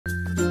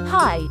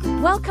Hi,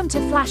 welcome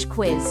to Flash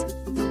Quiz.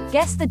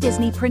 Guess the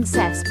Disney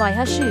princess by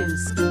her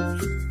shoes.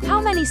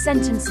 How many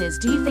sentences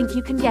do you think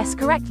you can guess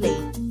correctly?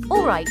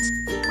 Alright,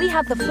 we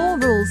have the 4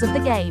 rules of the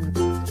game.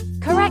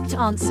 Correct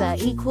answer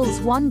equals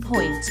 1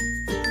 point.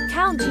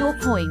 Count your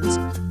point.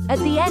 At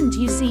the end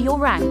you see your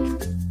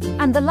rank.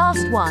 And the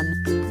last one,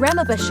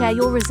 remember, share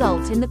your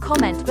result in the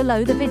comment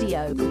below the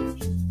video.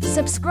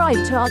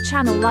 Subscribe to our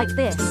channel like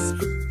this.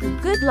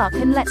 Good luck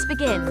and let's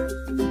begin.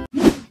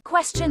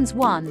 Questions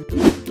 1.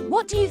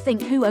 What do you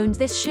think who owns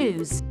this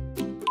shoes?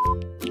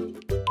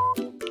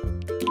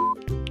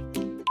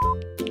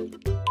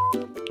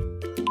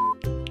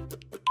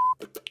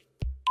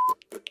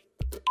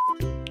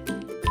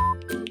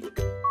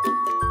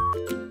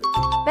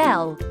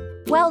 Belle.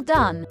 Well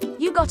done,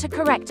 you got a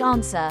correct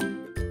answer.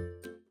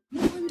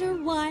 Wonder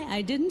why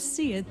I didn't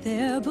see it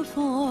there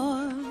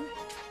before.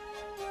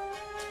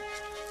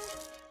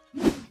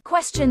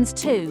 Questions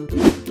 2.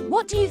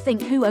 What do you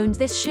think who owns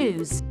this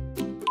shoes?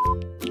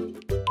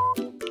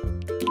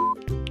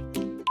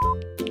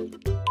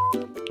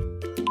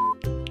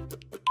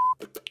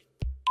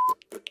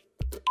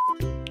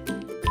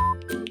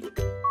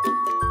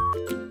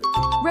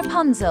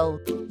 Rapunzel.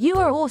 You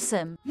are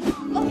awesome.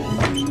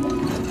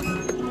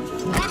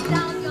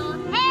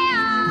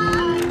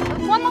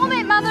 One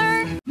moment,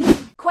 Mother!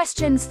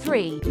 Questions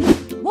 3.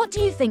 What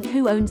do you think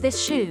who owns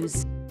this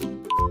shoes?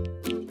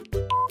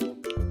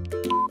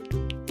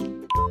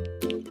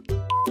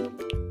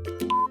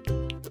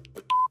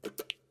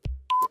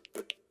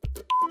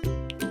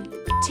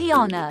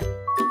 Tiana.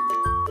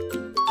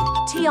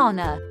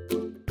 Tiana.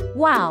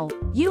 Wow,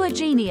 you are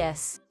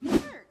genius.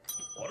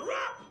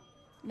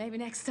 Maybe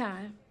next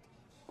time.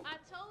 I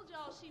told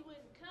y'all she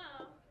wouldn't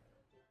come.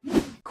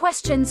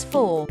 Questions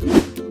 4.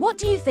 What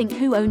do you think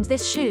who owns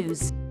this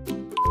shoes?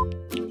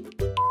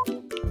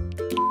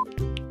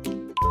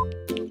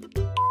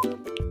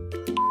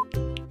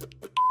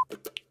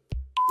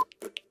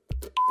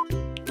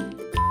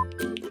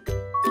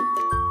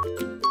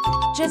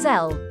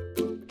 Giselle.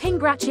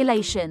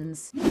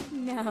 Congratulations.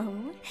 No,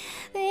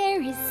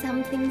 there is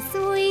something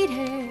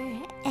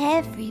sweeter,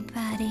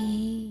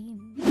 everybody.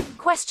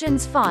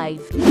 Questions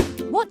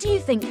 5. What do you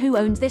think who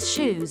owns this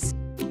shoes?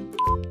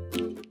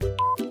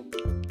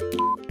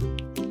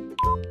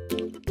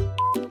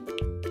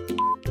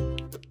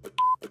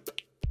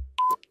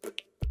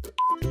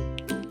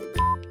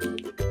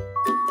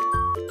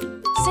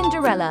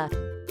 Cinderella.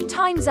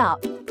 Time's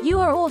up. You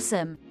are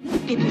awesome.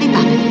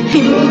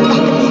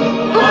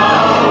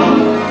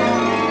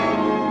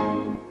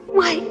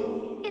 Why?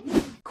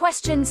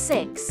 Question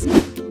 6.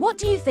 What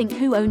do you think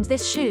who owns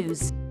this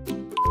shoes?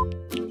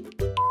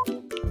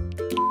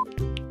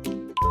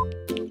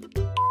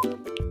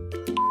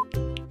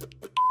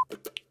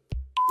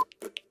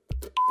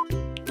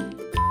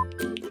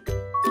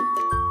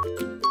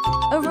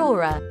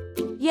 Aurora.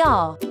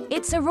 Yeah,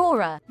 it's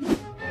Aurora.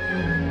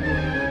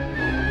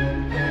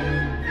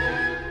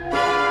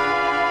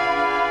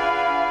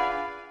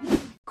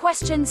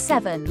 Question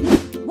 7.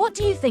 What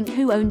do you think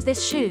who owns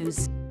this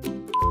shoes?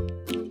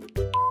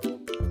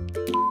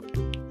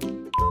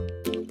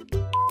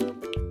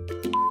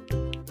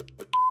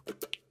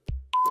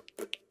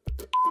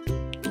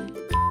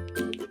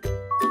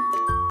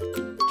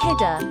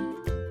 Kidda.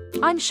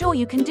 I'm sure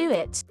you can do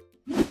it.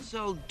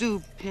 So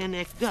do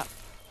panicked up.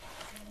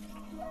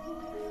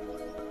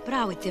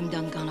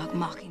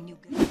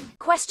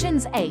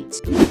 Questions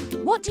 8.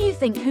 What do you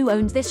think who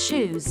owns this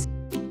shoes?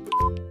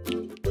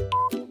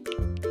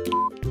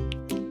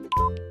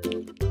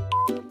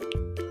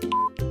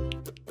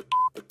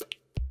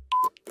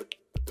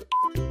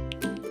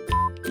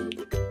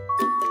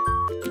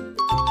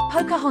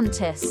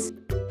 Pocahontas.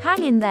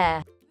 Hang in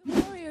there.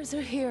 Warriors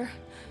are here.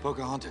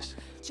 Pocahontas,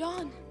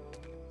 John.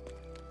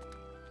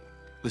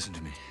 listen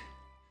to me.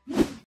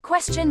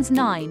 Questions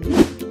 9.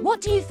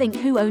 What do you think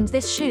who owns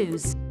this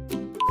shoes?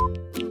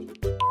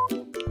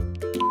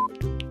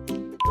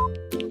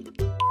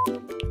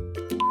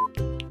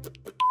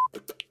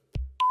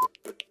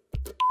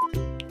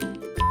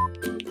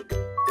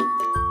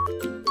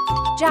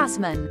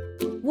 Jasmine.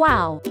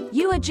 Wow,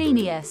 you are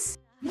genius.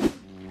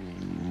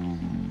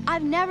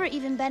 I've never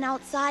even been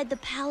outside the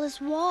palace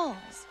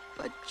walls.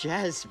 But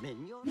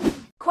Jasmine, you're...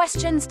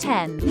 Questions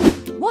 10.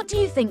 What do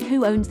you think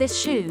who owns this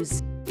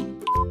shoes?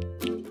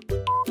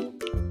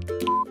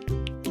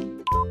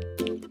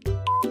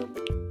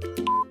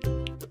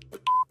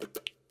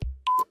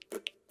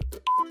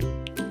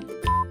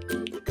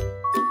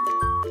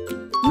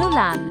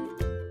 Mulan.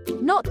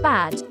 Not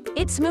bad,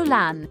 it's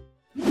Mulan.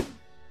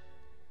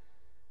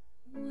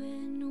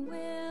 When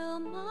will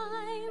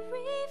my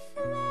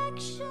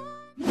reflection...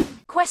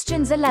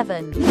 Questions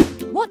 11.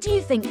 What do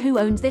you think who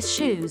owns this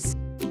shoes?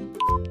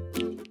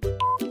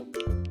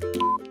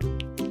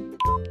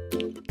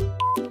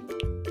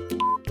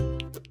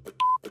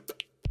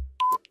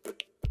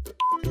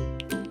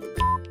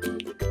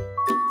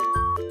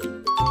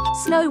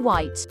 Snow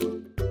White.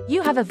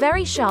 You have a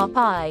very sharp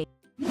eye.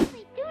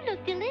 They do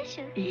look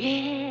delicious.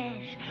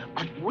 Yes,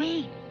 but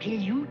wait till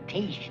you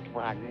taste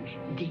one,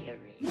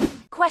 dearie.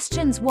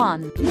 Questions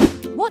 1.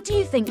 What do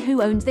you think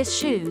who owns this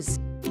shoes?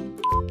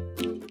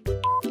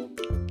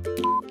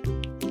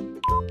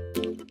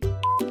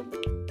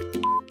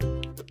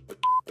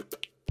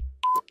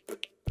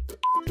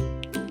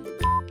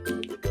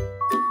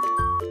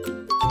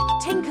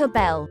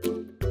 Tinkerbell.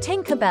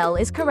 Tinkerbell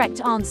is correct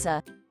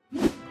answer.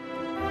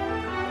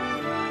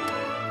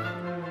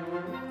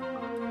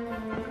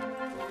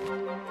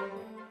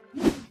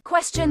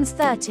 Questions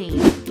 13.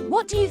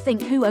 What do you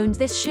think who owns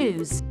this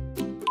shoes?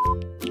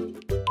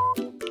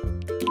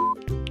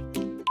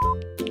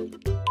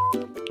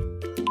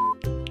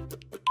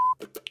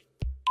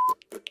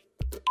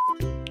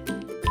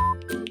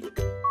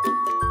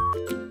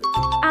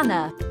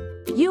 Anna.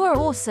 You are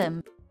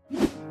awesome.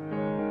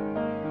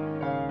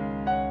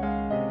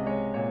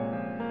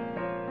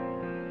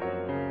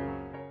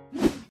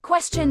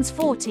 Questions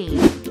 14.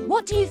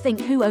 What do you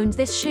think who owns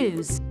this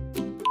shoes?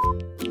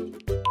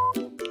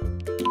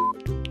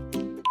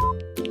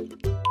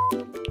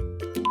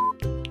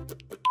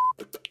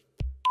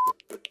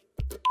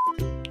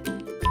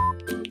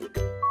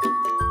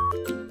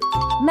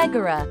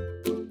 Megara.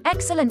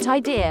 Excellent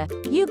idea.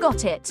 You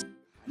got it.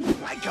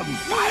 Like a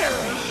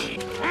fire!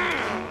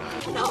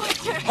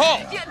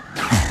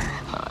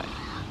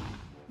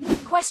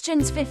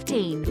 Questions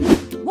 15.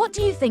 What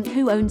do you think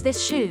who owns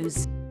this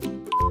shoes?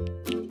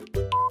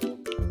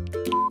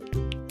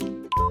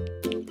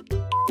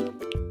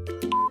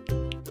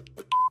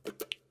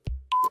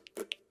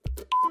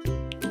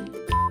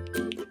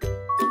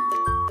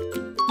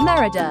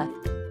 Merida.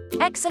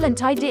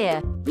 Excellent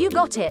idea. You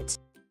got it.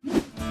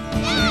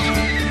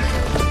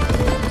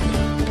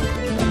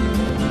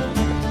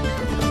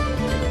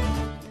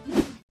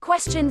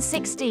 Question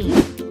 16.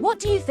 What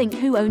do you think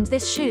who owns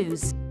this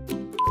shoes?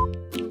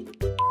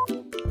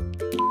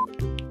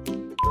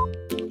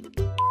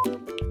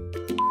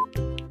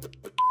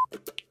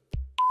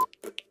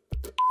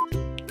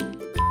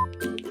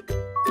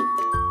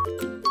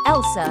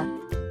 Elsa.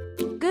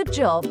 Good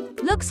job.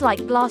 Looks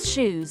like glass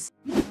shoes.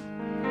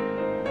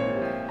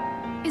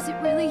 Is it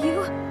really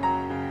you?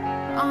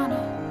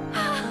 Anna.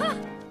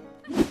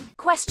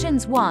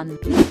 Questions 1.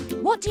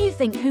 What do you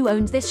think who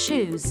owns this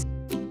shoes?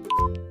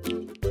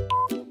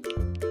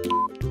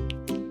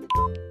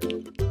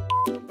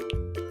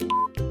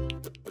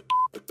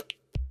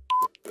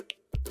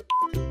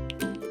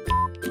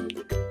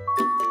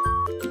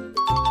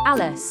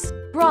 Alice.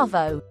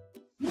 Bravo.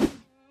 If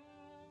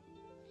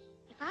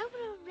I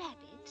were a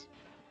rabbit,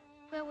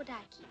 where would I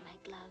keep my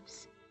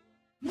gloves?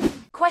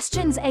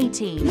 Questions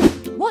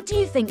 18. What do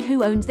you think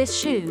who owns this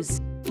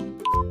shoes?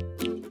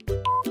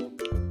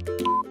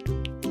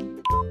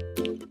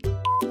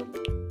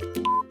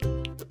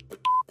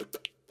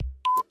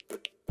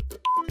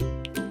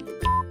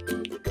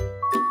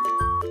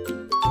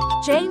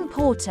 Jane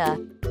Porter.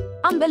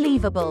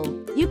 Unbelievable.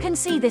 You can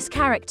see this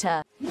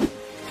character.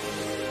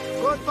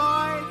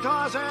 Goodbye,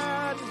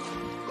 Tarzan!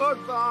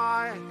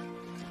 Goodbye!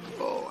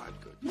 Oh, I'm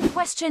good.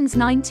 Questions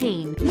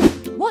 19.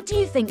 What do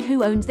you think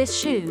who owns this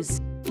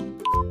shoes?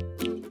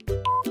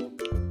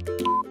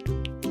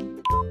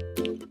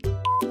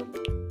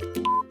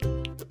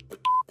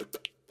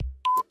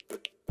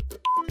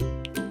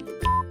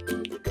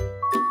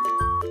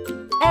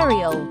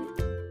 Ariel.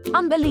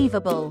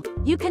 Unbelievable.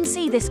 You can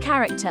see this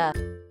character.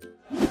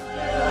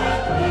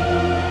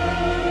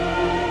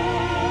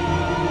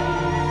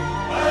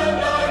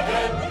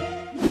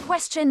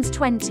 Questions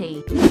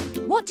 20.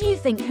 What do you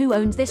think who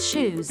owns this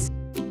shoes?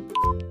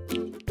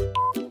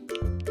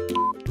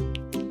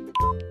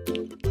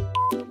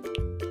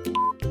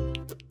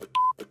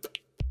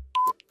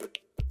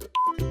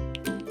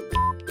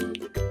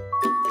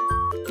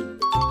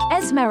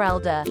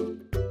 Esmeralda.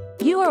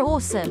 You are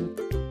awesome.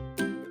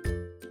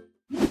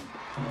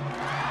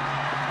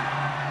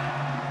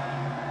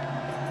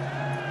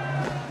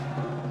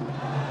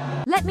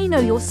 Let me know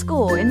your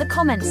score in the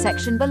comments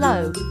section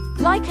below.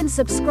 Like and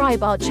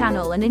subscribe our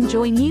channel and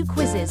enjoy new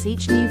quizzes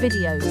each new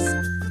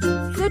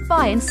videos.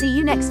 Goodbye and see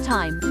you next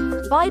time.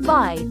 Bye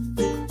bye.